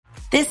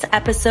This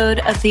episode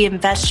of the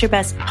Invest Your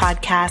Best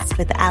podcast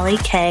with Ali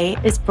Kay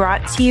is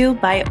brought to you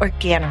by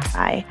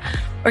Organifi.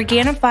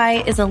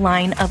 Organifi is a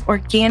line of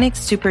organic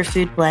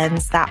superfood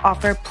blends that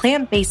offer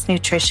plant-based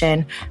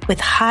nutrition with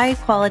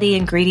high-quality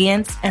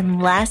ingredients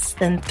and less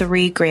than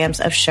 3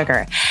 grams of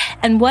sugar.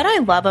 And what I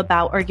love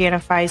about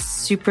Organifi's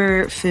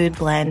superfood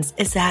blends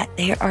is that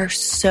they are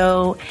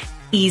so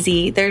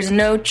easy. There's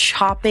no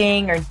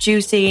chopping or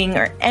juicing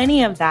or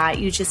any of that.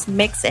 You just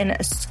mix in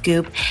a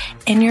scoop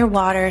in your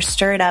water,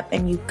 stir it up,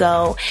 and you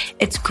go.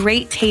 It's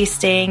great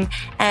tasting,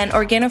 and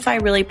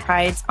Organifi really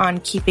prides on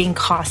keeping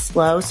costs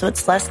low, so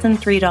it's less than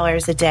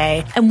 $3 a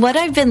day. And what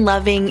I've been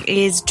loving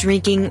is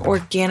drinking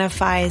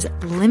Organifi's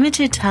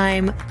limited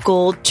time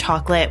gold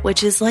chocolate,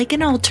 which is like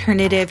an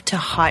alternative to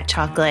hot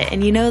chocolate.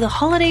 And you know, the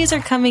holidays are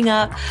coming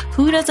up.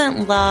 Who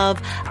doesn't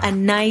love a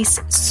nice,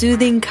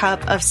 soothing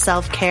cup of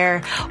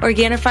self-care?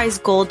 Organifi's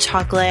gold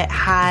chocolate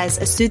has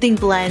a soothing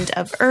blend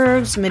of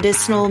herbs,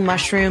 medicinal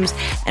mushrooms,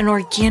 and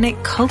organic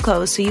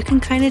cocoa. So you can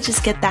kind of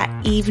just get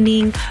that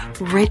evening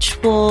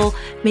ritual,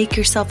 make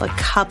yourself a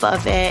cup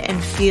of it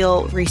and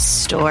feel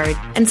restored.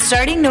 And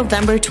starting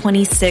November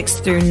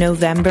 26th through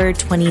November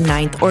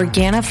 29th,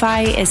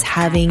 Organifi is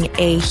having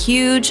a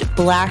huge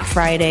Black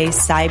Friday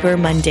Cyber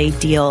Monday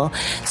deal.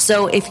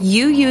 So if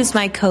you use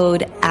my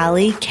code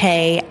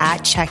AliK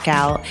at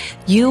checkout,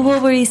 you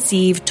will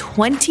receive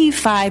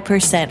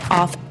 25%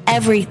 off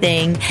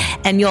everything,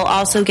 and you'll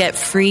also get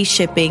free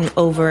shipping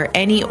over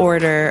any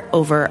order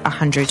over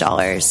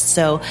 $100.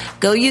 So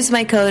go use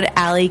my code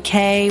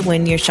AliK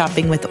when you're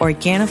shopping with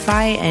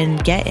Organifi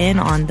and get in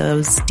on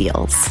those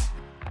deals.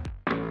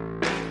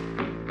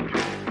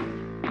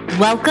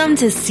 Welcome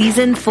to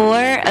Season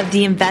 4 of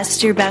the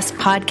Invest Your Best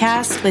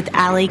podcast with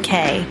Ali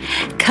Kay.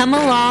 Come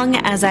along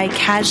as I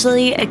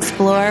casually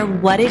explore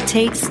what it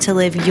takes to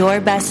live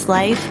your best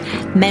life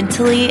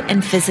mentally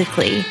and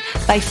physically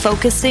by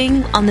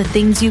focusing on the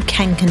things you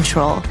can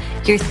control,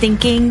 your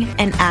thinking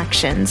and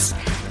actions.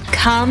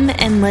 Come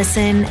and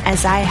listen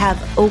as I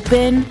have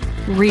open,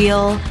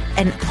 real,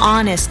 and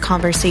honest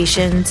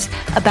conversations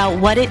about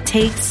what it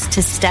takes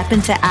to step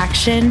into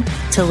action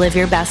to live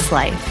your best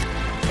life.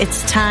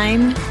 It's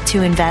time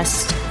to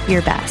invest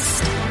your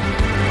best.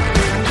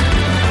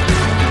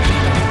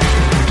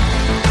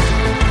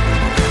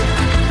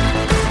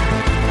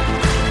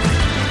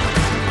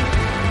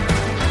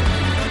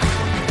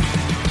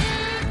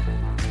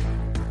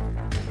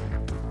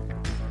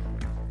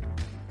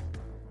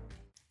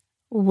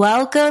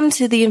 Welcome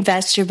to the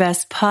Invest Your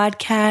Best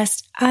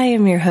podcast. I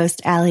am your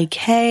host, Ali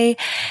Kay.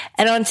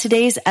 And on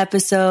today's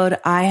episode,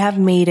 I have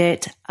made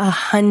it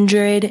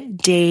 100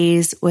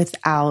 days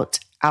without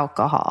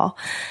alcohol.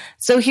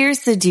 So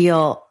here's the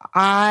deal.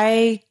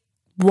 I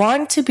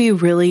want to be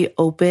really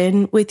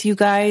open with you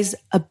guys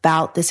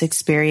about this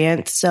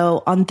experience.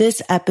 So on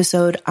this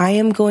episode, I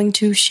am going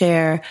to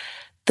share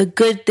the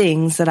good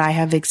things that I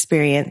have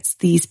experienced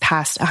these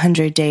past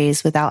 100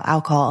 days without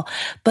alcohol,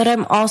 but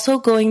I'm also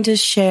going to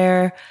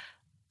share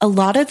a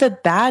lot of the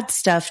bad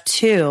stuff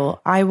too.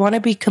 I want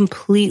to be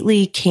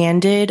completely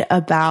candid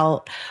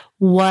about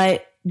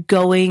what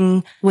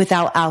going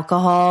without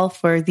alcohol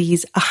for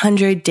these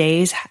 100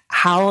 days,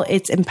 how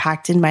it's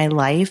impacted my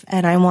life.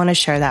 And I want to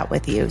share that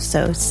with you.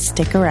 So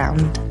stick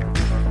around.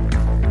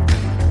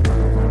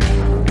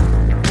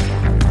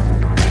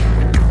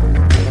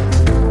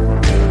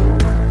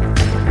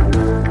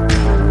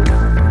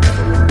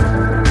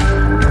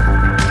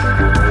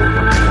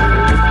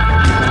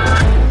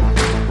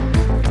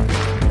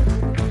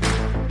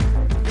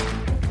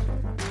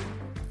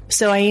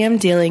 So I am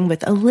dealing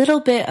with a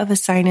little bit of a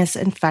sinus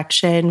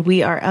infection.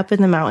 We are up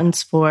in the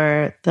mountains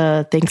for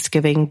the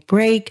Thanksgiving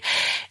break,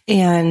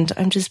 and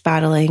I'm just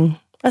battling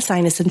a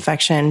sinus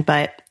infection,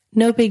 but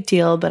no big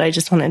deal. But I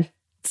just want to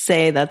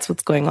say that's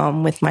what's going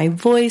on with my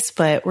voice,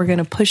 but we're going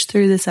to push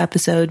through this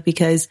episode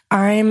because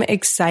I'm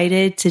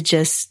excited to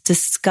just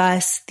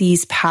discuss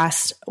these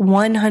past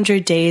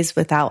 100 days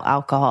without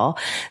alcohol.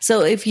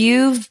 So if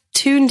you've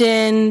tuned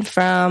in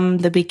from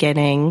the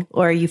beginning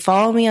or you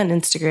follow me on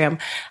Instagram,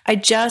 I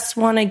just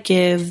want to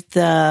give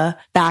the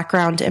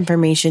background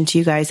information to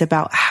you guys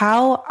about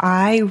how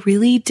I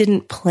really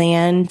didn't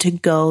plan to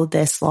go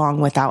this long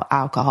without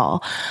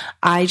alcohol.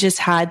 I just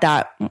had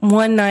that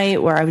one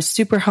night where I was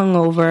super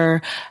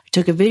hungover. I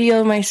took a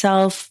video of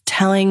myself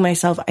telling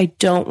myself I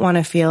don't want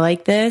to feel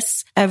like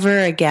this ever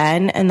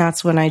again. And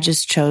that's when I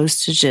just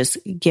chose to just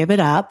give it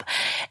up.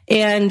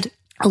 And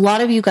a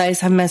lot of you guys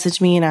have messaged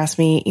me and asked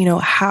me,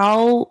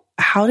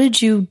 how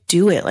did you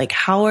do it? Like,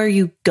 how are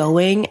you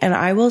going? And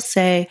I will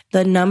say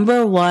the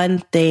number one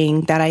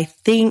thing that I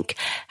think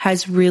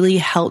has really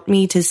helped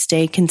me to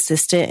stay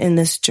consistent in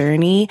this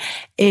journey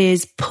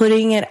is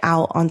putting it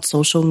out on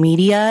social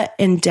media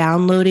and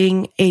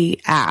downloading a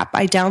app.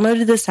 I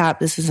downloaded this app.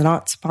 This is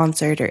not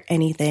sponsored or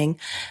anything,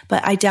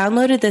 but I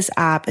downloaded this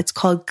app. It's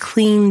called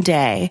Clean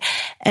Day,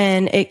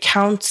 and it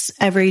counts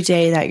every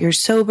day that you're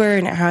sober,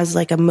 and it has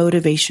like a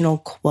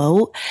motivational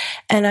quote.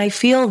 And I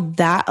feel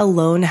that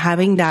alone,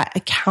 having that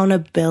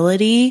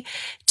accountability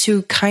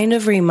to kind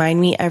of remind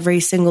me every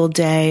single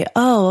day,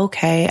 oh,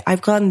 okay,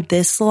 I've gone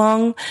this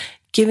long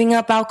giving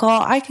up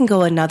alcohol. I can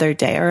go another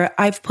day, or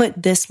I've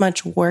put this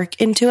much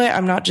work into it.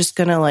 I'm not just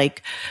going to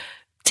like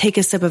take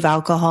a sip of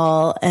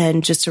alcohol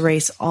and just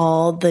erase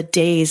all the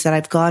days that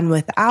I've gone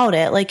without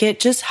it. Like, it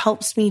just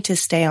helps me to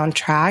stay on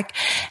track.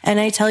 And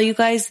I tell you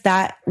guys,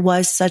 that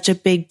was such a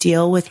big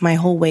deal with my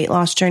whole weight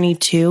loss journey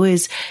too,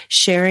 is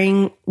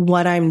sharing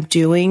what I'm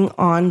doing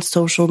on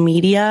social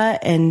media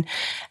and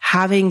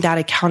having that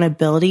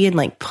accountability and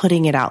like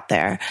putting it out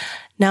there.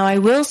 Now, I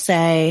will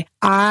say,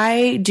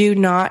 I do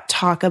not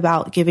talk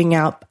about giving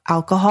up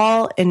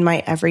alcohol in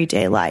my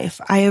everyday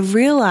life. I have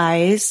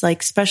realized,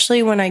 like,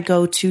 especially when I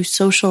go to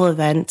social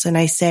events and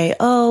I say,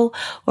 oh,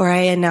 or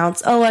I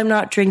announce, oh, I'm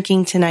not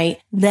drinking tonight,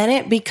 then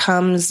it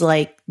becomes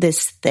like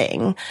this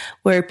thing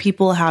where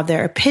people have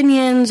their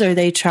opinions, or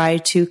they try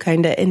to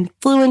kind of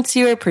influence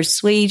you or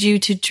persuade you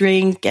to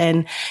drink.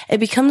 And it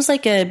becomes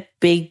like a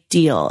big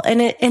deal.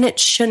 And it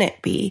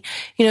shouldn't be.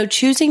 You know,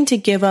 choosing to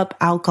give up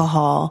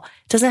alcohol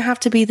doesn't have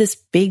to be this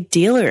big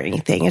deal or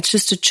anything. It's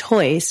just a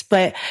choice.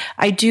 But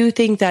I do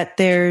think that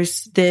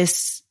there's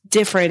this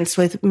difference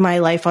with my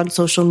life on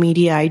social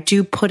media. I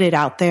do put it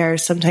out there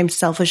sometimes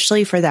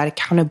selfishly for that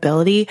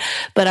accountability,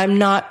 but I'm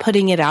not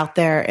putting it out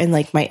there in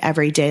like my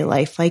everyday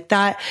life like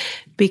that,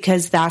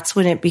 because that's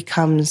when it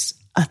becomes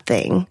a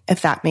thing,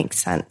 if that makes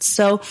sense.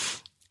 So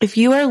if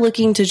you are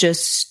looking to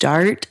just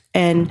start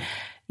and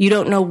you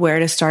don't know where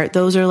to start,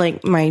 those are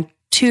like my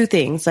two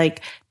things.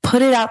 Like,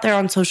 put it out there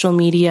on social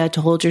media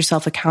to hold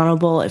yourself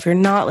accountable. If you're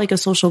not like a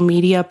social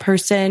media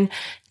person,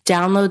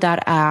 download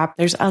that app.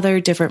 There's other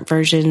different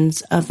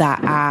versions of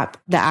that app.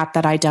 The app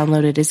that I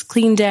downloaded is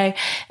Clean Day,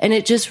 and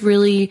it just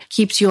really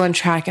keeps you on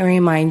track and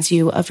reminds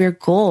you of your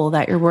goal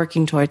that you're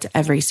working towards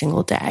every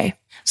single day.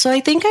 So I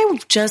think I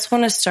just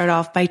want to start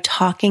off by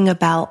talking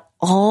about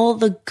all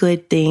the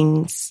good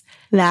things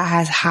that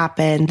has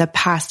happened the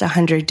past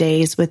 100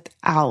 days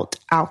without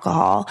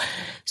alcohol.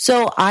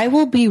 So I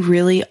will be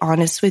really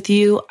honest with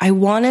you. I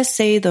want to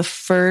say the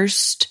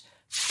first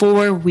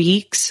 4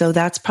 weeks, so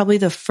that's probably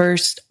the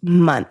first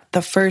month,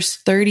 the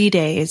first 30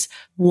 days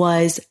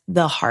was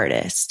the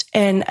hardest.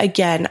 And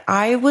again,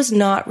 I was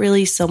not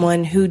really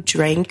someone who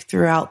drank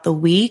throughout the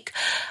week.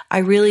 I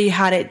really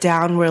had it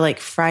down where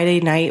like Friday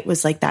night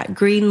was like that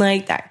green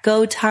light, that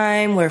go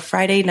time, where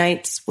Friday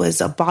nights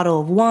was a bottle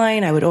of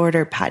wine. I would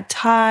order pad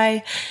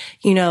thai.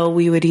 You know,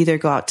 we would either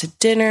go out to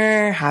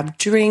dinner, have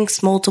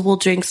drinks, multiple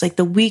drinks. Like,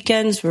 the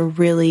weekends were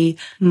really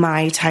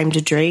my time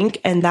to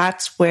drink. And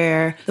that's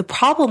where the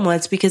problem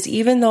was, because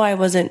even though I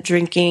wasn't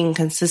drinking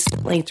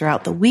consistently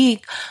throughout the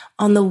week,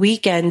 on the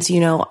weekends, you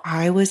know,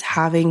 I was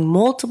having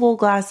multiple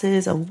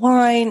glasses of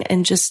wine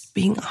and just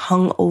being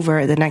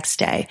hungover the next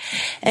day.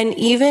 And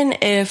even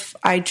if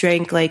I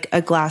drank like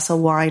a glass of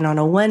wine on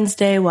a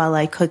Wednesday while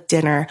I cooked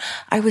dinner,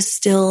 I was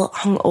still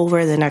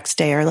hungover the next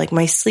day, or like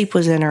my sleep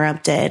was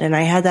interrupted and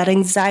I had that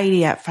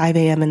anxiety at 5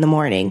 a.m. in the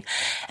morning.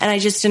 And I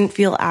just didn't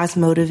feel as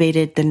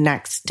motivated the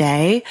next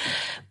day.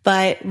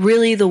 But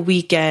really, the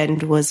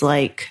weekend was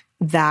like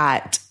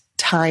that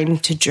time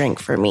to drink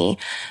for me.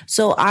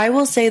 So I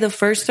will say the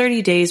first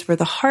 30 days were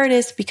the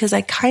hardest, because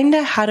I kind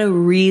of had to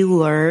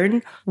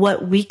relearn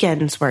what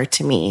weekends were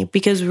to me,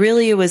 because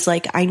really it was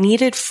like I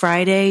needed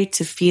Friday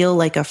to feel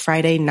like a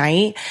Friday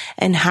night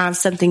and have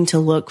something to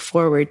look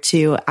forward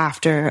to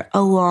after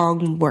a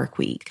long work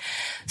week.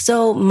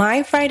 So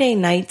my Friday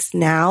nights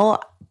now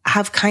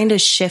have kind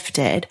of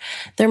shifted.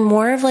 They're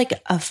more of like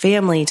a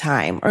family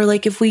time, or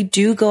like if we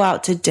do go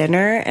out to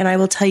dinner, and I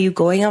will tell you,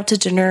 going out to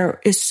dinner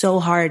is so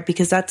hard,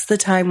 because that's the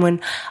time when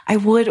I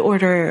would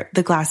order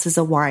the glasses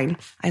of wine.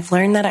 I've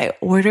learned that I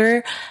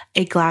order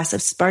a glass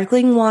of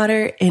sparkling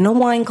water in a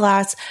wine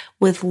glass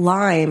with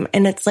lime.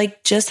 And it's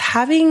like just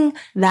having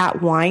that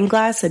wine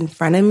glass in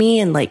front of me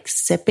and like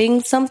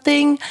sipping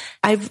something,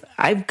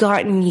 I've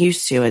gotten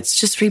used to. It's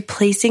just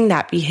replacing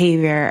that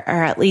behavior,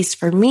 or at least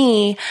for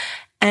me.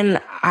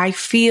 And I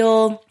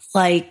feel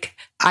like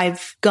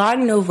I've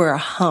gotten over a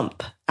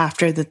hump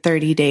after the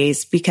 30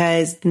 days,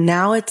 because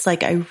now it's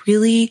like I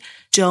really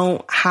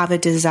don't have a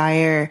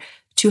desire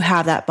to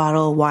have that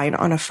bottle of wine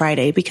on a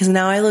Friday, because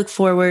now I look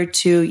forward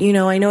to, you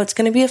know, I know it's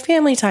going to be a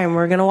family time.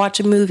 We're going to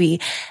watch a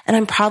movie, and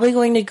I'm probably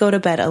going to go to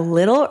bed a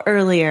little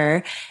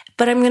earlier,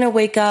 but I'm going to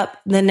wake up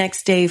the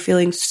next day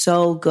feeling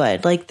so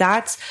good. Like,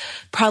 that's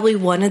probably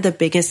one of the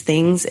biggest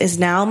things, is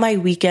now my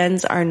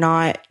weekends are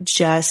not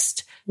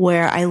just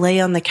where I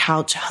lay on the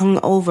couch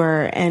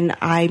hungover and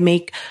I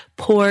make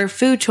poor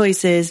food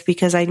choices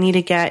because I need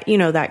to get, you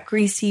know, that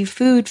greasy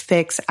food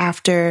fix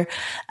after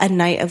a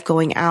night of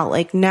going out.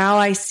 Like, now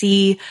I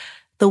see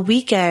the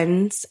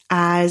weekends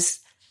as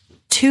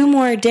 2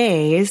 more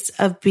days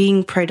of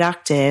being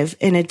productive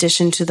in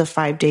addition to the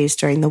 5 days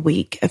during the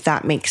week, if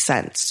that makes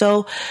sense.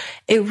 So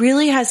it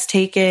really has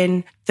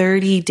taken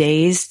 30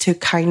 days to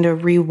kind of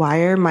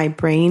rewire my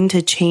brain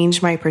to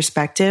change my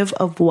perspective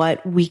of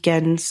what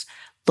weekends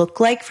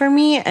look like for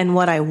me and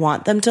what I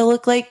want them to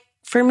look like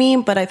for me.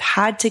 But I've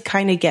had to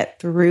kind of get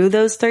through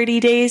those 30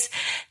 days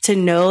to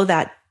know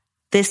that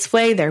this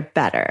way, they're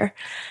better.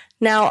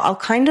 Now, I'll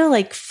kind of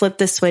like flip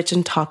the switch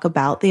and talk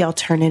about the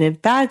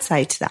alternative bad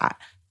side to that.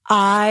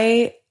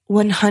 I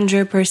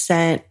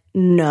 100%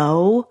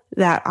 know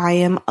that I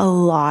am a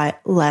lot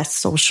less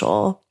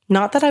social.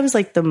 Not that I was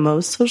like the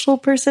most social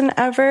person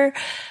ever,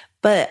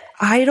 but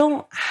I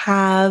don't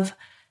have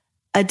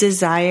a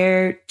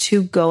desire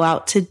to go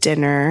out to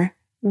dinner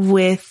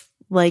with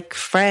like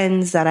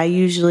friends that I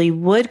usually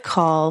would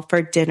call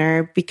for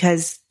dinner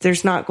because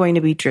there's not going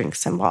to be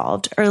drinks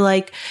involved. Or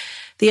like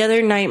the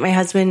other night, my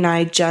husband and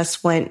I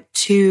just went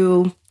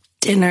to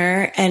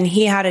dinner and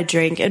he had a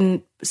drink.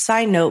 And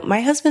side note,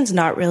 my husband's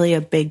not really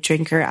a big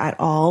drinker at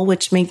all,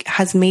 which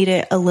has made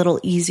it a little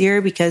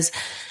easier because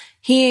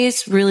he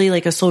is really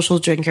like a social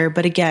drinker.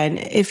 But again,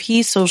 if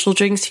he social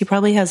drinks, he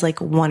probably has like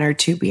 1 or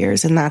 2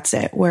 beers and that's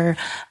it. Where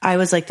I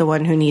was like the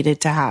one who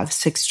needed to have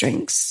 6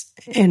 drinks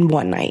in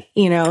one night,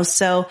 you know?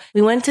 So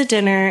we went to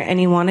dinner and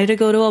he wanted to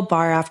go to a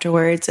bar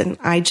afterwards. And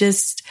I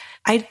just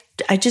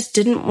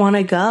didn't want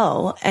to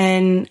go.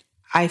 And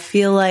I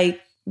feel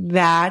like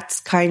that's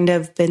kind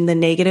of been the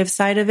negative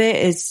side of it,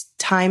 is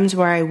times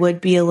where I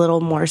would be a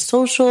little more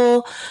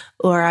social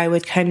or I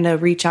would kind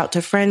of reach out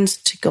to friends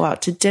to go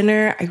out to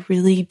dinner. I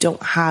really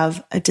don't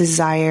have a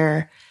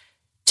desire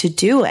to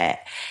do it.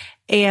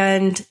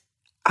 And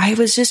I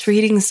was just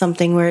reading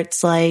something where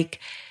it's like,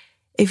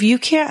 if you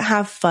can't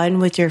have fun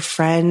with your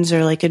friends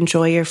or like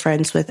enjoy your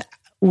friends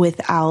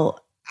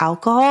without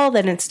alcohol,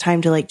 then it's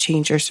time to like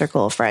change your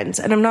circle of friends.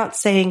 And I'm not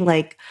saying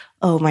like,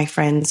 oh, my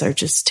friends are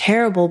just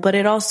terrible, but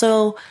it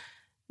also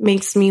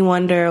makes me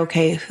wonder,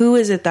 okay, who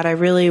is it that I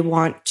really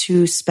want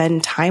to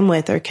spend time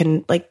with or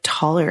can like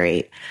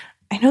tolerate?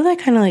 I know that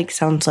kind of like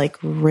sounds like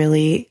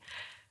really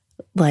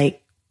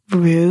like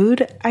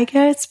rude, I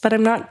guess, but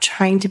I'm not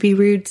trying to be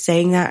rude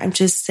saying that. I'm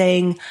just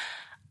saying,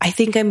 I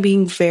think I'm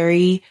being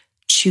very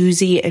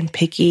choosy and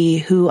picky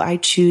who I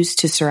choose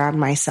to surround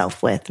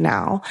myself with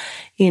now,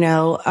 you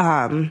know?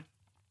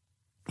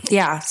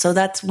 Yeah, so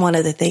that's one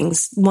of the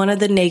things. One of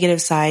the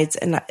negative sides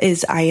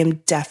is I am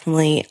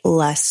definitely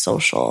less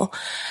social.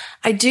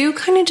 I do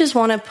kind of just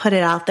want to put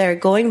it out there,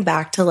 going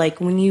back to like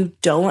when you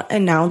don't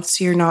announce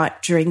you're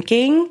not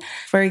drinking.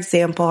 For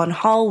example, on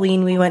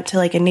Halloween, we went to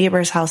like a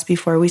neighbor's house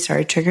before we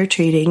started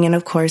trick-or-treating. And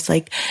of course,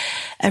 like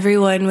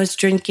everyone was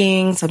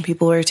drinking. Some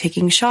people were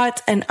taking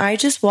shots. And I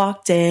just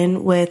walked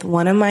in with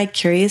one of my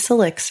Curious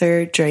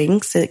Elixir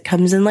drinks. It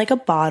comes in like a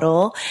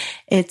bottle.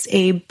 It's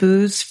a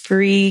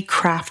booze-free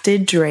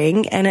crafted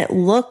drink. And it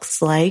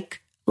looks like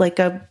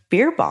a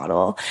beer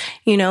bottle,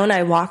 you know, and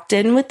I walked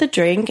in with the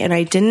drink and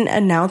I didn't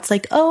announce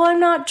like, oh, I'm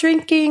not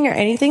drinking or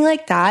anything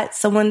like that.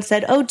 Someone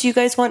said, oh, do you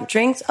guys want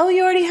drinks? Oh,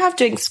 you already have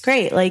drinks.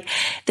 Great. Like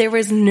there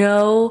was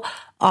no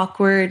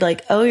awkward,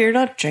 like, oh, you're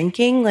not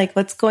drinking? Like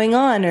what's going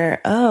on? Or,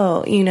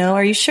 oh, you know,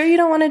 are you sure you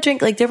don't want to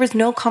drink? Like there was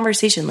no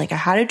conversation. Like I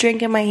had a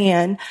drink in my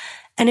hand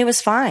and it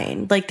was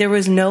fine. Like there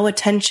was no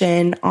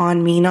attention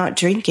on me not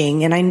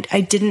drinking. And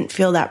I didn't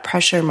feel that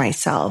pressure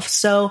myself.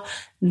 So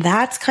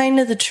that's kind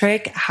of the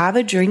trick. Have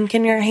a drink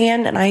in your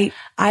hand. And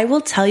I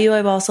will tell you,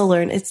 I've also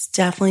learned it's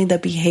definitely the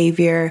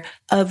behavior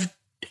of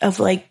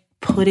like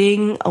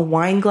putting a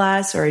wine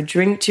glass or a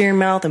drink to your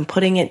mouth and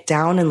putting it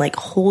down and like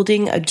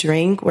holding a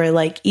drink where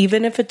like,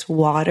 even if it's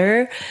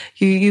water,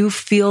 you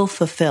feel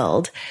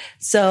fulfilled.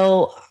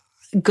 So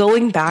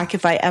going back,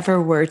 if I ever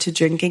were to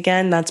drink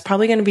again, that's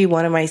probably going to be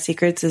one of my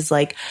secrets, is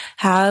like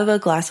have a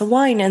glass of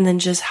wine and then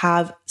just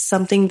have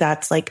something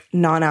that's like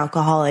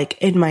non-alcoholic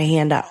in my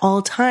hand at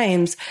all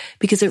times,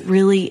 because it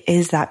really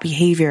is that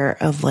behavior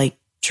of like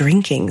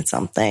drinking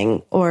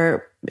something,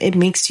 or it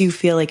makes you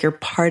feel like you're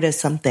part of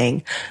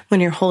something when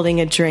you're holding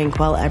a drink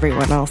while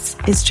everyone else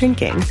is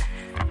drinking.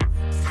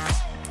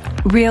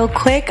 Real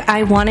quick,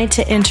 I wanted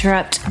to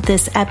interrupt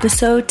this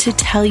episode to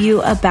tell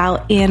you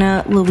about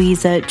Ana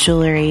Luisa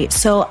Jewelry.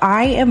 So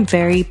I am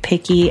very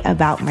picky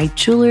about my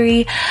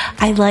jewelry.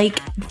 I like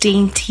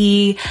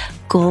dainty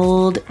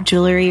gold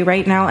jewelry.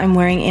 Right now I'm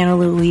wearing Ana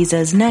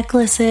Luisa's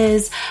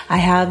necklaces. I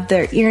have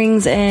their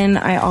earrings in.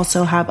 I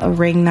also have a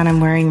ring that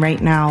I'm wearing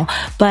right now.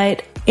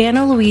 But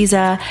Ana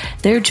Luisa,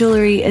 their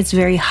jewelry is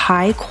very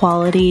high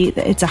quality.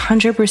 It's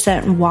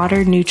 100%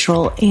 water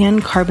neutral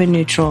and carbon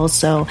neutral.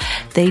 So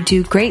they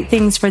do great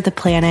things for the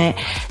planet.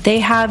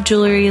 They have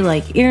jewelry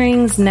like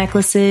earrings,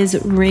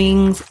 necklaces,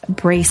 rings,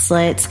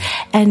 bracelets.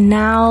 And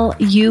now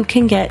you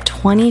can get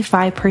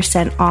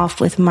 25%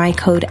 off with my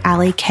code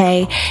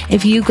AllieK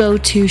if you go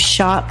to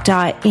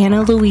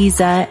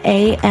shop.analuisa,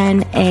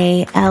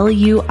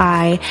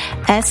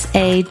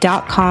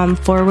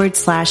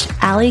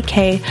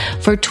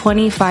 analuisa.com/AllieK for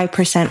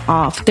 25%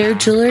 off. Their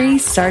jewelry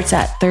starts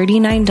at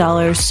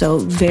 $39, so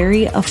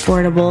very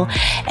affordable.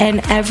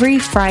 And every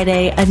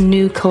Friday, a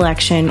new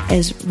collection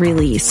is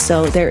released.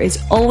 So there is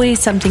always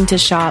something to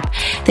shop.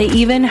 They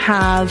even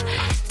have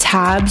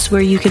tabs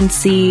where you can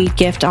see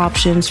gift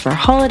options for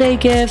holiday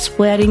gifts,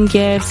 wedding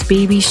gifts,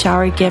 baby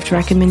shower gift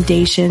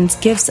recommendations,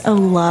 gifts of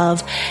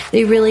love.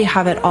 They really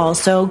have it all.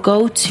 So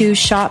go to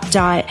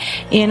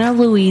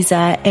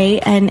shop.analuisa,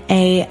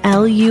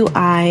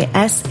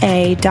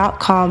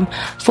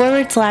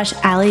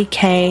 analuisa.com/Allie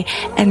K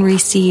and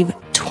receive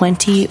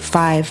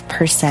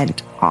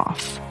 25%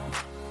 off.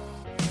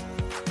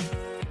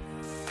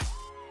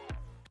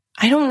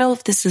 I don't know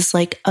if this is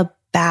like a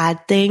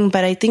bad thing,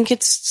 but I think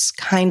it's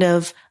kind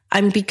of,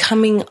 I'm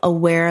becoming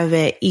aware of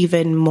it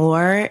even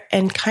more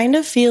and kind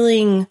of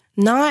feeling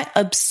not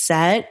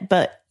upset,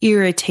 but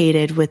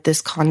irritated with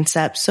this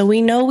concept. So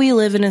we know we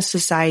live in a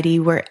society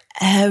where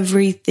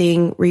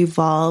everything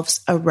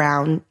revolves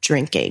around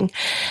drinking.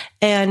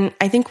 And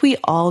I think we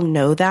all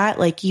know that.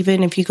 Like,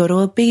 even if you go to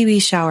a baby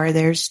shower,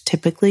 there's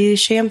typically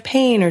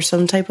champagne or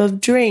some type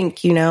of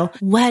drink, you know,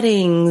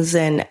 weddings,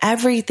 and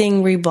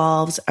everything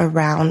revolves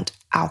around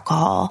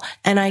alcohol.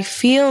 And I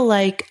feel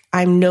like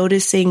I'm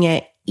noticing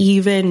it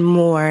even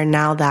more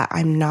now that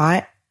I'm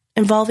not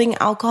involving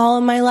alcohol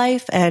in my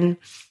life. And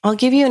I'll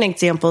give you an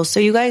example. So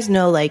you guys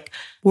know, like,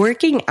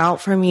 working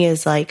out for me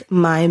is like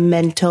my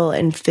mental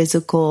and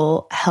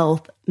physical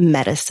health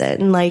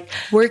medicine. Like,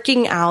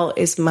 working out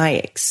is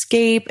my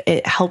escape.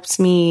 It helps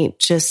me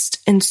just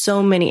in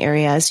so many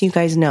areas. You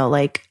guys know,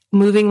 like,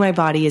 moving my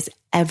body is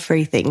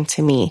everything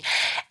to me.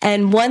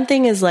 And one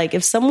thing is, like,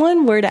 if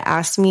someone were to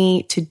ask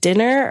me to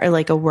dinner or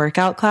like a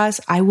workout class,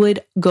 I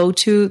would go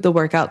to the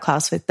workout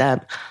class with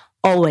them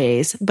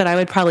always, but I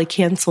would probably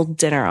cancel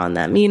dinner on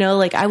them. You know,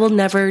 like, I will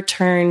never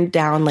turn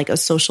down like a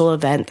social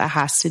event that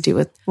has to do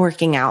with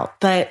working out.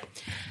 But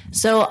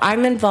so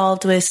I'm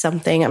involved with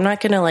something. I'm not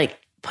going to like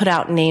put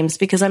out names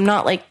because I'm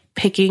not like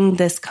picking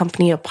this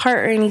company apart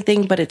or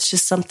anything, but it's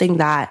just something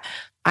that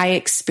I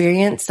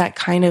experienced that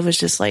kind of was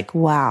just like,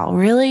 wow,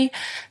 really?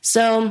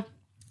 So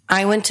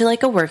I went to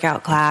like a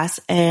workout class,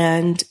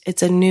 and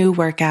it's a new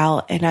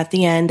workout. And at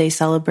the end, they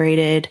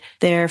celebrated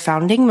their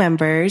founding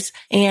members,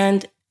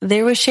 and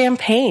there was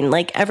champagne.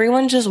 Like,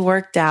 everyone just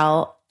worked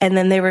out, and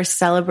then they were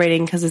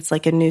celebrating because it's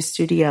like a new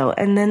studio.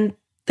 And then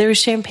there was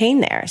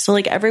champagne there. So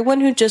like, everyone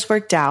who just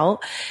worked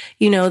out,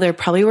 you know, they're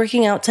probably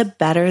working out to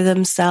better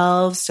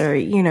themselves, or,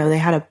 you know, they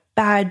had a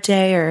bad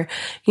day, or,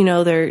 you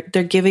know, they're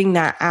giving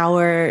that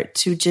hour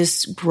to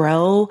just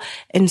grow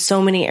in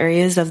so many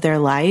areas of their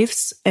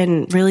lives.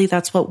 And really,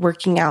 that's what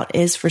working out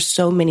is for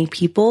so many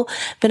people.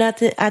 But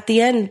at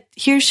the end,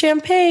 here's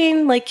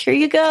champagne. Like, here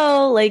you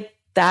go. Like,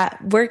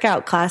 that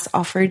workout class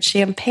offered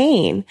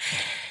champagne.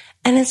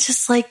 And it's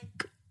just like,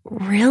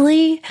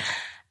 really?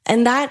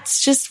 And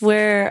that's just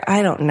where,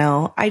 I don't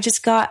know, I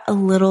just got a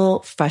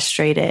little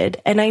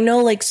frustrated. And I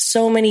know like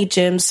so many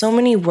gyms, so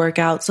many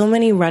workouts, so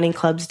many running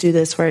clubs do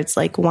this, where it's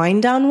like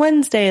wind down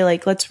Wednesday,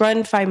 like let's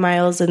run 5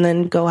 miles and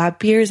then go have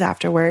beers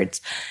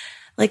afterwards.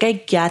 Like, I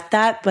get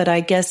that, but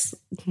I guess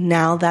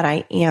now that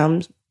I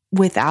am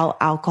without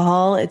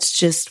alcohol, it's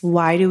just,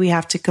 why do we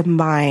have to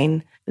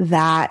combine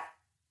that,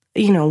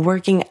 you know,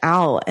 working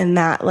out and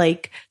that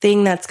like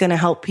thing that's going to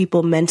help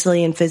people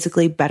mentally and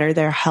physically better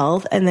their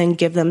health, and then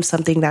give them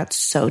something that's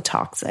so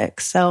toxic?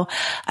 So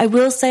I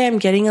will say I'm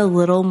getting a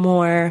little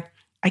more,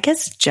 I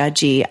guess,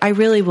 judgy. I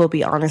really will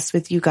be honest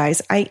with you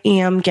guys. I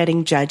am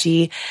getting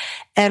judgy,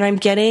 and I'm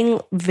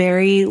getting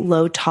very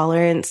low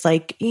tolerance.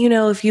 Like, you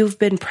know, if you've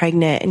been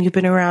pregnant and you've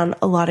been around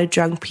a lot of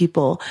drunk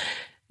people,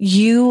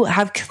 you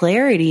have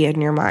clarity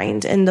in your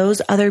mind, and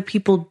those other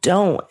people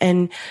don't.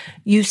 And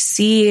you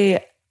see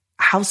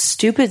how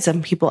stupid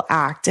some people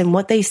act and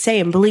what they say.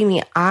 And believe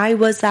me, I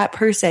was that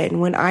person.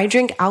 When I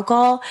drink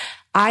alcohol,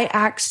 I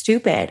act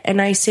stupid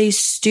and I say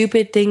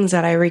stupid things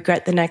that I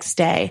regret the next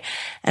day.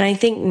 And I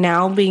think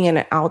now, being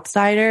an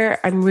outsider,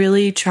 I'm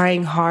really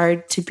trying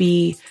hard to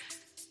be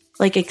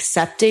like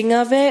accepting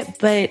of it.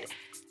 But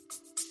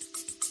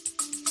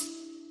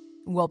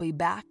we'll be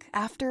back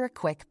after a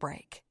quick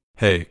break.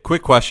 Hey,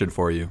 quick question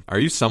for you. Are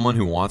you someone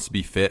who wants to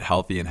be fit,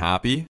 healthy, and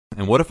happy?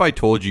 And what if I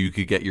told you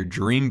could get your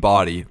dream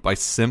body by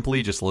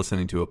simply just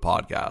listening to a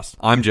podcast?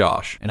 I'm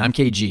Josh. And I'm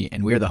KG,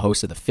 and we're the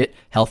hosts of the Fit,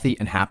 Healthy,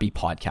 and Happy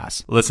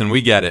podcast. Listen,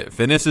 we get it.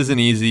 Fitness isn't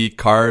easy.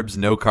 Carbs,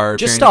 no carbs.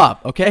 Just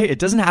stop, okay? It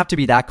doesn't have to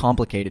be that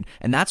complicated.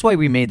 And that's why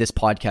we made this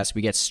podcast.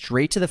 We get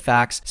straight to the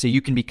facts so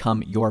you can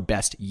become your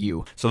best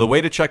you. So the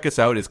way to check us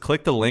out is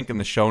click the link in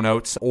the show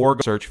notes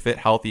or search Fit,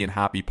 Healthy, and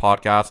Happy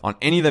podcast on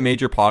any of the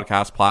major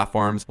podcast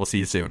platforms. We'll see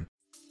you soon.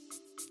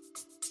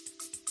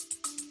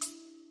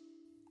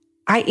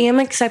 I am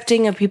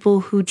accepting of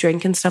people who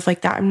drink and stuff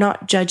like that. I'm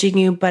not judging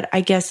you, but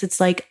I guess it's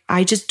like,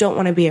 I just don't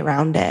want to be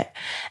around it.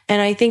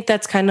 And I think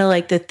that's kind of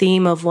like the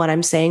theme of what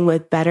I'm saying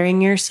with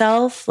bettering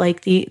yourself.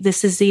 Like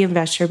this is the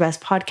Invest Your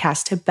Best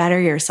podcast, to better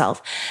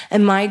yourself.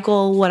 And my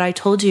goal, what I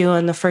told you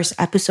in the first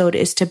episode,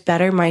 is to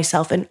better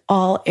myself in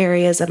all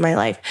areas of my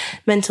life,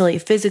 mentally,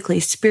 physically,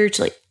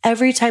 spiritually,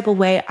 every type of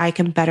way I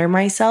can better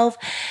myself.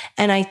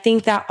 And I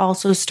think that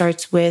also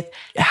starts with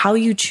how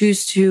you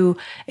choose to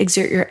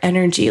exert your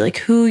energy, like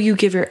who you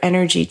give your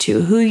energy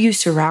to, who you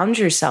surround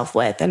yourself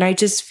with. And I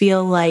just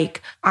feel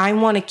like I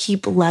want to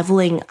keep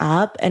leveling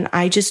up and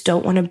I just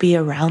don't want to be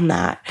around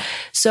that.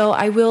 So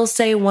I will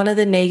say one of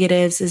the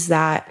negatives is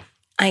that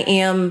I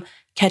am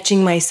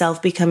catching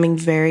myself becoming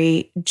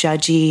very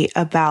judgy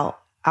about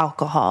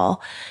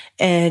alcohol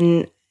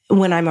and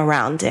when I'm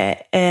around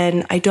it.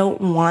 And I don't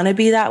want to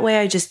be that way.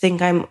 I just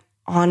think I'm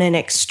on an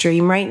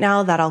extreme right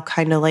now that I'll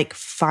kind of like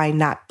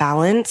find that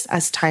balance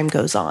as time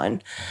goes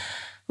on.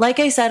 Like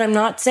I said, I'm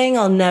not saying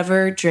I'll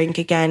never drink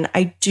again.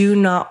 I do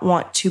not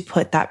want to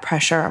put that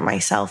pressure on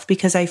myself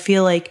because I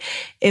feel like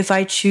if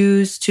I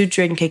choose to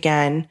drink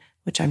again,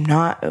 which I'm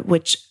not,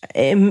 which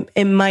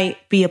it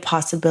might be a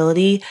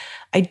possibility,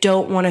 I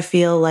don't want to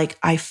feel like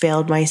I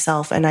failed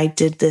myself and I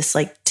did this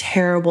like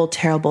terrible,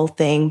 terrible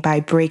thing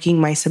by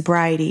breaking my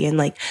sobriety and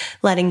like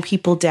letting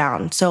people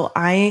down. So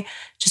I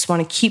just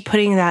want to keep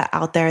putting that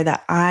out there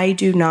that I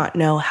do not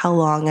know how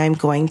long I'm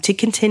going to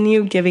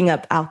continue giving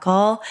up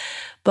alcohol.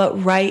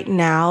 But right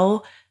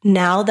now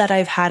that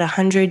I've had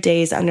 100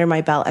 days under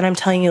my belt, and I'm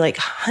telling you, like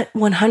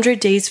 100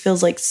 days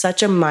feels like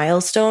such a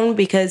milestone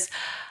because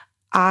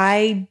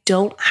I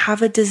don't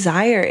have a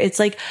desire. It's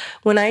like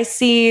when I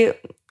see,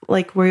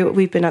 like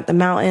we've been at the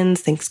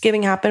mountains,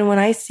 Thanksgiving happened. When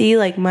I see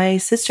like my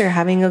sister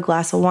having a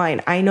glass of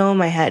wine, I know in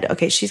my head,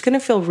 okay, she's going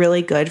to feel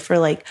really good for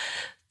like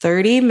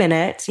 30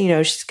 minutes. You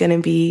know, she's going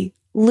to be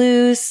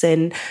loose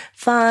and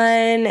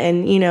fun.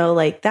 And, you know,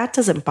 like that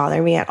doesn't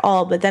bother me at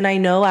all. But then I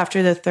know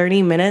after the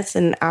 30 minutes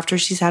and after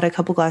she's had a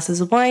couple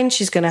glasses of wine,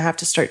 she's going to have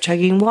to start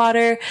chugging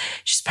water.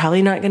 She's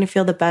probably not going to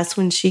feel the best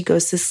when she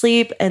goes to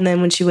sleep. And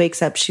then when she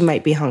wakes up, she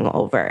might be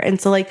hungover. And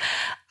so like,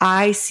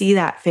 I see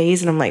that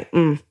phase and I'm like,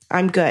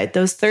 I'm good.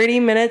 Those 30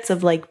 minutes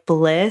of like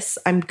bliss,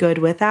 I'm good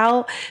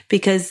without,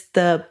 because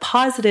the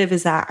positive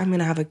is that I'm going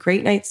to have a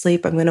great night's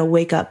sleep. I'm going to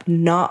wake up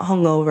not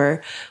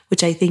hungover,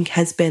 which I think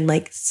has been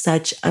like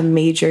such a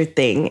major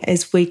thing,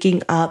 is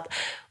waking up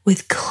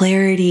with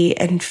clarity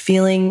and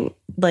feeling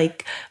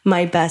like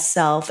my best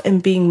self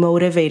and being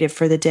motivated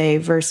for the day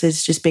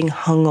versus just being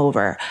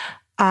hungover.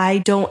 I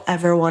don't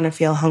ever want to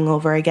feel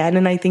hungover again.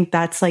 And I think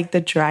that's like the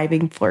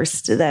driving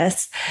force to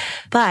this.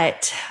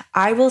 But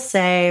I will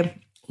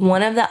say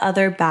one of the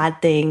other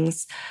bad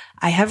things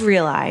I have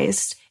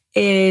realized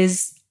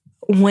is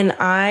when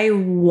I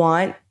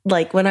want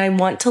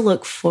to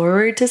look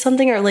forward to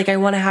something or like I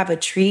want to have a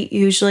treat,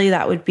 usually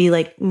that would be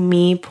like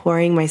me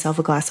pouring myself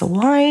a glass of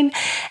wine.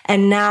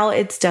 And now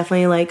it's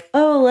definitely like,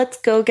 oh, let's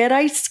go get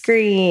ice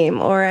cream.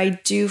 Or I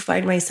do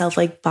find myself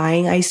like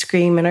buying ice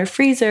cream in our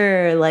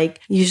freezer. Like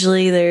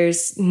usually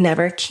there's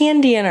never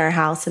candy in our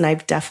house. And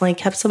I've definitely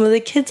kept some of the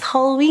kids'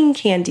 Halloween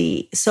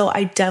candy. So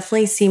I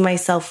definitely see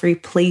myself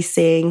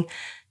replacing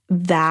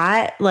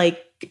that,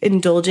 like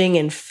indulging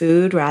in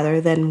food rather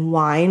than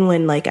wine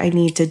when like I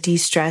need to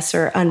de-stress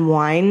or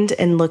unwind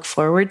and look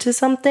forward to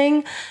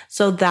something.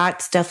 So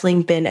that's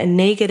definitely been a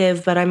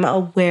negative, but I'm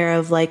aware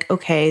of like,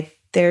 okay,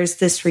 there's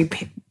this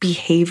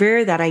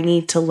behavior that I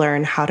need to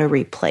learn how to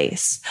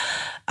replace.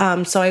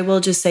 So I will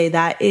just say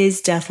that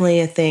is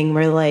definitely a thing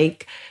where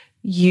like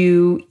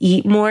you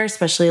eat more,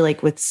 especially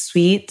like with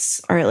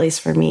sweets, or at least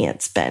for me,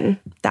 it's been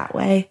that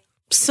way.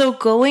 So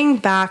going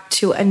back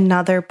to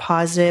another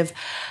positive,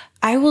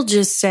 I will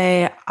just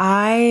say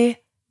I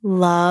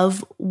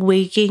love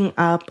waking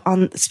up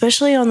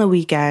especially on the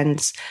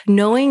weekends,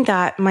 knowing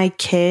that my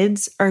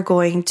kids are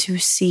going to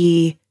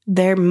see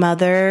their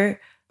mother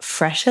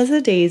fresh as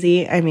a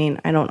daisy. I mean,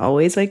 I don't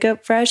always wake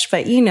up fresh,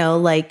 but you know,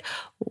 like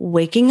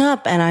waking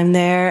up and I'm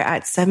there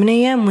at 7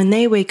 a.m. when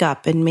they wake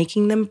up and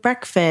making them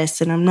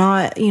breakfast. And I'm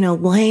not, you know,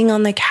 laying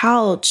on the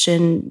couch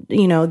and,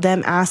 you know,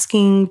 them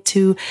asking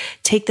to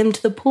take them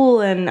to the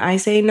pool. And I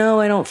say, no,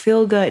 I don't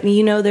feel good. And,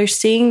 you know, they're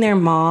seeing their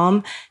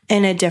mom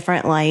in a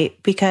different light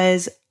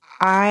because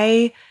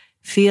I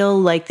feel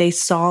like they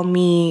saw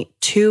me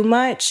too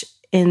much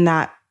in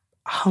that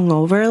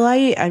hungover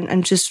light.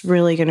 I'm just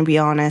really going to be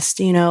honest,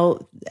 you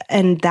know,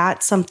 and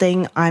that's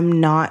something I'm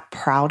not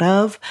proud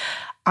of.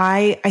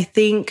 I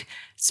think,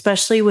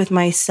 especially with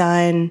my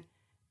son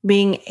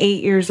being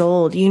 8 years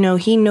old, you know,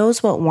 he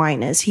knows what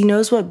wine is. He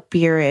knows what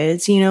beer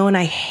is, you know, and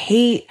I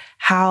hate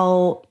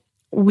how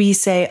we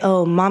say,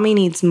 oh, mommy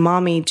needs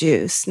mommy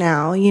juice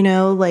now, you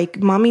know,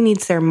 like mommy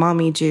needs their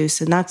mommy juice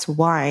and that's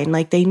wine.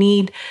 Like they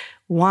need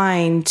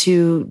wine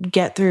to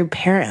get through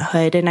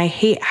parenthood. And I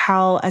hate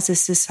how as a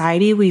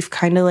society, we've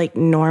kind of like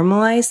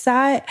normalized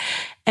that.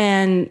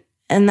 And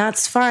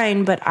that's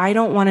fine, but I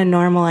don't want to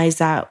normalize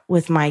that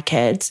with my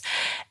kids.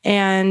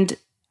 And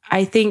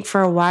I think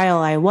for a while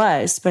I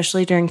was,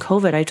 especially during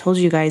COVID, I told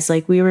you guys,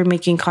 like we were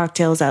making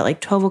cocktails at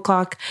like 12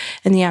 o'clock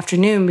in the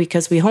afternoon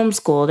because we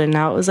homeschooled and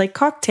now it was like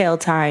cocktail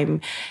time.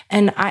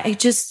 And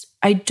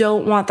I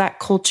don't want that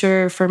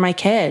culture for my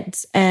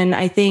kids. And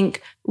I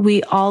think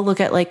we all look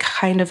at like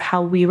kind of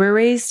how we were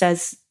raised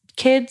as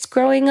kids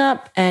growing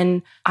up.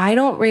 And I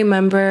don't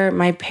remember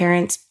my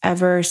parents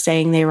ever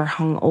saying they were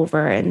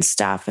hungover and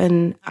stuff.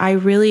 And I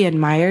really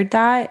admired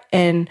that.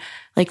 And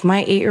like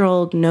my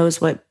 8-year-old knows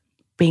what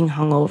being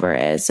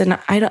hungover is. And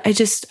I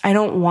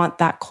don't want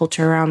that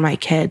culture around my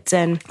kids.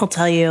 And I'll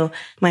tell you,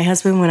 my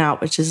husband went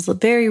out, which is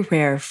very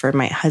rare for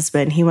my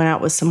husband. He went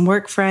out with some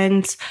work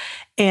friends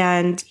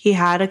and he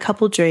had a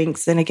couple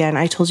drinks. And again,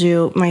 I told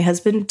you, my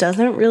husband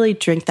doesn't really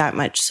drink that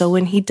much. So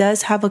when he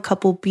does have a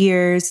couple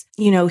beers,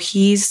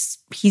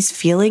 he's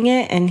feeling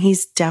it and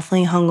he's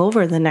definitely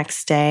hungover the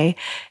next day.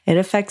 It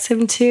affects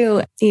him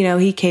too.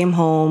 He came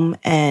home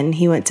and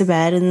he went to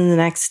bed and then the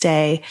next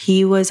day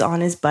he was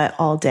on his butt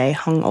all day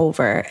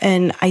hungover.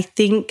 And I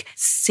think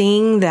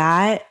seeing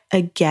that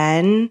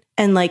again,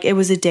 and like it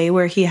was a day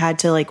where he had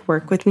to like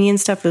work with me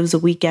and stuff. It was a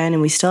weekend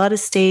and we still had a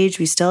stage.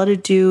 We still had to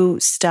do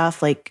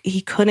stuff. Like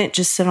he couldn't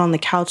just sit on the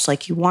couch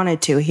like he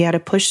wanted to. He had to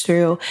push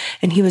through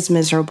and he was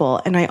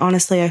miserable. And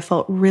I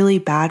felt really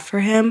bad for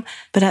him.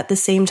 But at the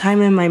same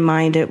time in my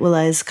mind, it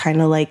was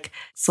kind of like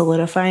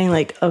solidifying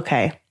like,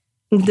 okay,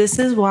 this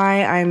is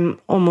why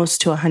I'm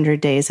almost to 100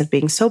 days of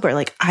being sober.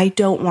 Like, I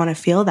don't want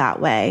to feel that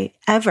way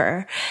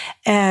ever.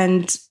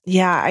 And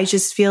yeah, I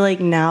just feel like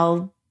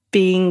now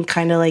being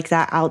kind of like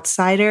that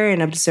outsider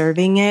and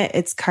observing it,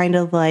 it's kind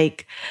of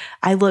like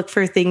I look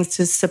for things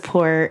to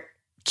support,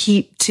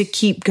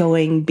 keep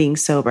going being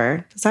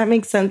sober. Does that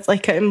make sense?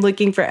 Like I'm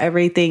looking for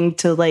everything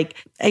to like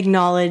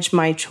acknowledge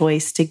my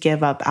choice to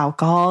give up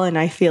alcohol. And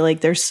I feel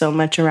like there's so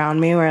much around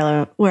me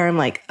where I'm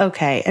like,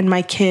 okay. And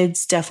my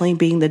kids definitely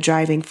being the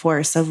driving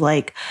force of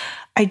like,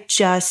 I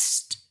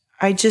just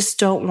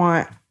don't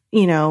want,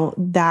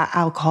 that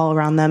alcohol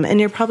around them. And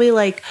you're probably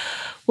like,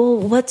 well,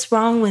 what's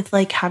wrong with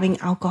like having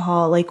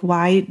alcohol? Like,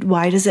 why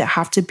does it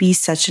have to be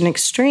such an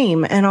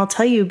extreme? And I'll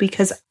tell you,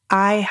 because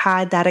I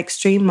had that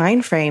extreme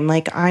mind frame.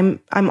 Like I'm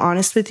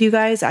honest with you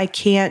guys. I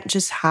can't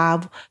just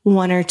have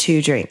 1 or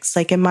 2 drinks.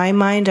 Like in my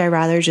mind, I'd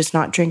rather just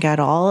not drink at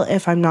all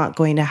if I'm not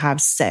going to have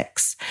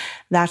 6.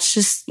 That's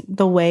just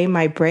the way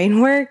my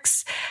brain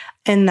works.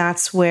 And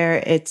that's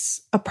where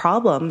it's a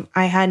problem.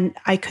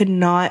 I could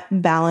not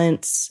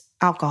balance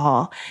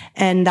alcohol.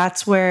 And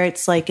that's where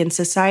it's like in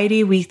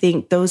society, we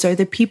think those are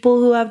the people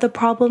who have the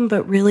problem,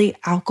 but really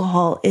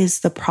alcohol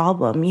is the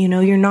problem.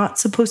 You're not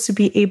supposed to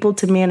be able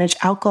to manage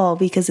alcohol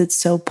because it's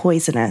so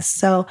poisonous.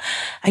 So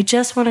I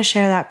just want to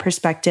share that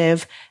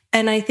perspective.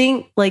 And I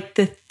think like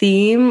the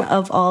theme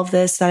of all of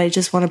this that I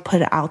just want to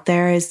put out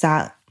there is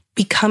that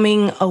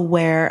becoming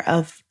aware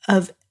of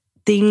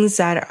things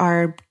that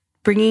are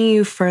bringing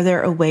you further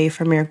away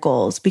from your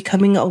goals,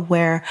 becoming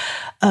aware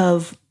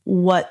of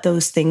what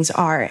those things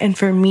are. And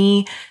for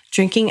me,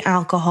 drinking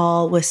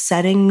alcohol was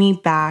setting me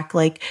back.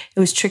 Like it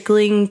was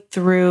trickling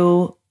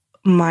through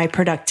my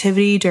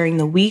productivity during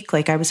the week.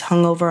 Like I was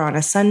hungover on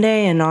a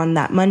Sunday and on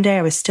that Monday,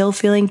 I was still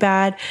feeling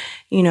bad.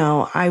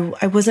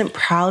 I wasn't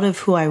proud of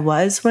who I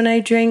was when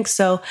I drank.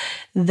 So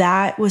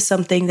that was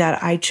something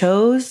that I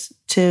chose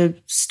to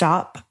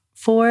stop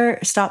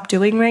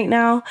doing right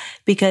now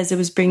because it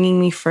was bringing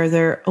me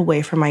further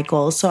away from my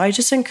goals. So I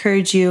just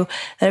encourage you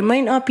that it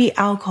might not be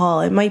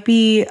alcohol. It might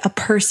be a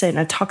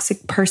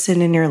toxic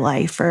person in your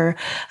life or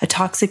a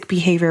toxic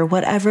behavior,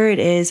 whatever it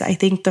is. I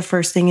think the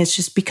first thing is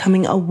just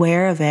becoming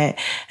aware of it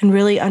and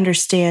really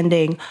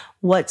understanding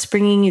what's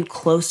bringing you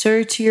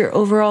closer to your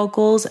overall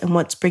goals and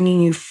what's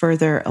bringing you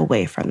further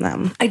away from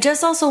them. I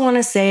just also want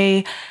to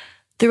say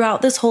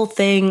throughout this whole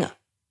thing,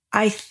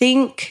 I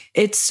think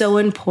it's so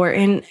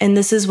important, and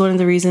this is one of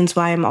the reasons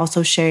why I'm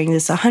also sharing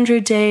this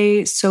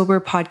 100-day sober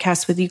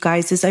podcast with you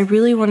guys, is I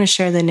really want to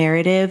share the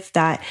narrative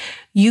that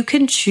you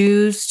can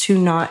choose to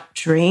not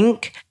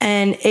drink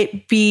and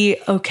it be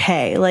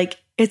okay. Like,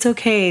 it's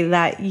okay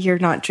that you're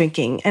not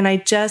drinking. And I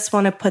just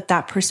want to put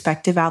that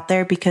perspective out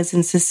there because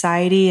in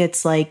society,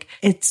 it's like,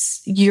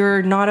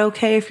 you're not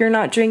okay if you're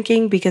not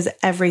drinking because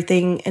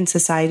everything in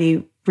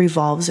society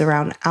revolves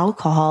around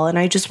alcohol. And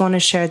I just want to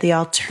share the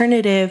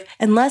alternative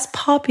and less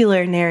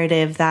popular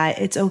narrative that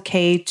it's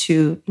okay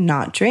to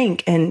not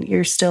drink and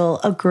you're still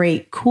a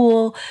great,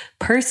 cool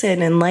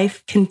person and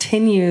life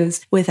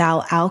continues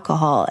without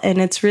alcohol. And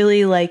it's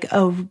really like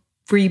a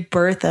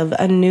rebirth of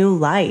a new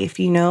life.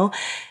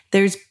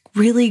 There's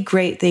really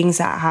great things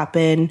that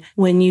happen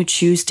when you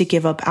choose to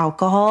give up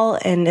alcohol.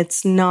 And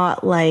it's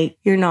not like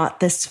you're not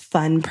this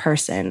fun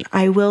person.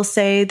 I will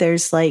say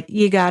there's like,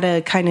 you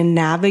gotta kind of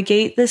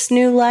navigate this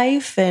new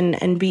life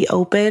and be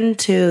open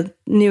to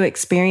new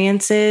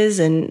experiences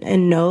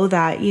and know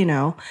that,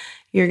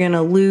 you're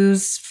gonna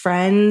lose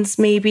friends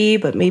maybe,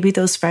 but maybe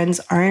those friends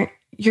aren't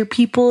your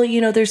people.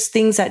 There's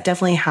things that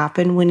definitely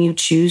happen when you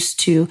choose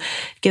to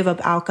give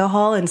up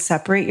alcohol and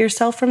separate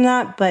yourself from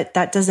that. But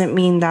that doesn't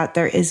mean that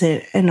there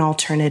isn't an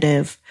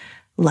alternative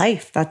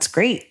life. That's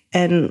great.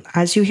 And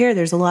as you hear,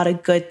 there's a lot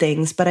of good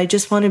things, but I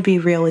just want to be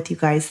real with you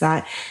guys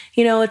that,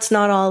 it's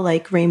not all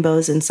like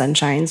rainbows and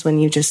sunshines when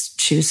you just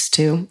choose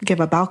to give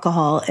up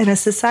alcohol in a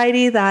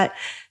society that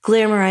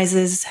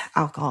glamorizes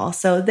alcohol.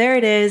 So there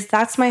it is.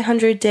 That's my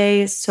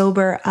 100-day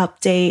sober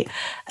update.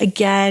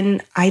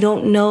 Again, I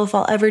don't know if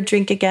I'll ever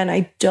drink again.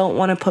 I don't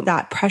want to put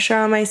that pressure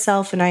on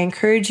myself. And I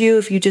encourage you,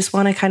 if you just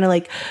want to kind of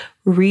like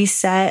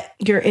reset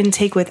your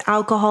intake with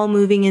alcohol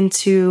moving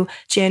into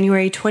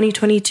January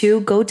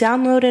 2022, go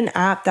download an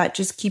app that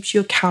just keeps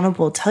you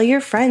accountable. Tell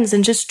your friends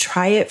and just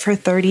try it for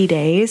 30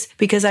 days,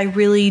 because I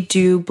really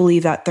do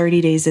believe that 30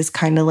 days is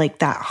kind of like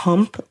that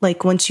hump.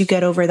 Like once you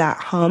get over that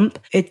hump,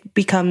 it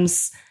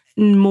becomes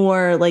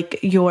more like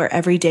your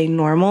everyday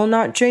normal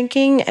not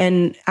drinking.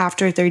 And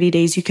after 30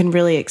 days, you can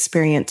really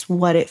experience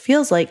what it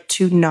feels like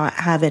to not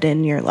have it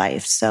in your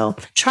life. So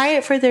try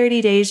it for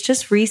 30 days,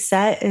 just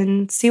reset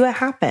and see what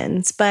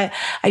happens. But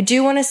I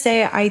do want to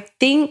say, I'm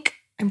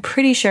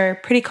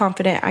pretty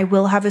confident I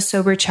will have a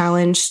sober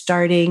challenge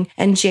starting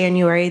in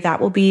January.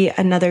 That will be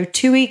another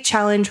 2-week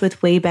challenge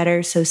with Way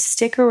Better. So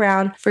stick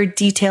around for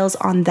details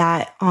on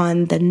that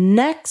on the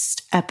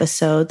next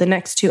episode. The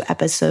next 2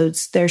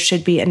 episodes, there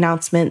should be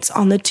announcements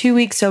on the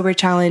 2-week sober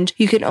challenge.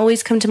 You can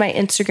always come to my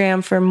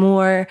Instagram for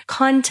more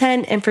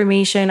content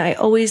information. I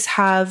always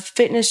have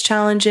fitness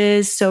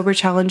challenges, sober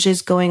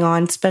challenges going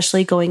on,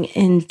 especially going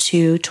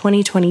into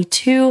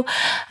 2022.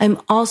 I'm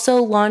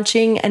also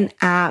launching an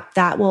app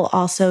that will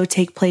also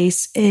take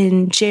place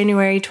in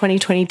January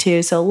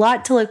 2022. So a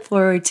lot to look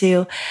forward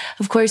to.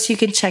 Of course, you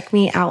can check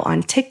me out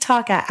on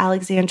TikTok at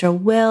Alexandra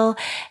Will,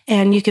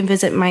 and you can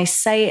visit my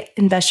site,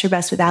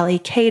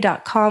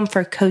 InvestYourBestWithAllieK.com,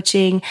 for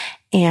coaching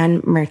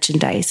and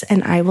merchandise.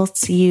 And I will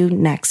see you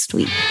next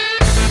week.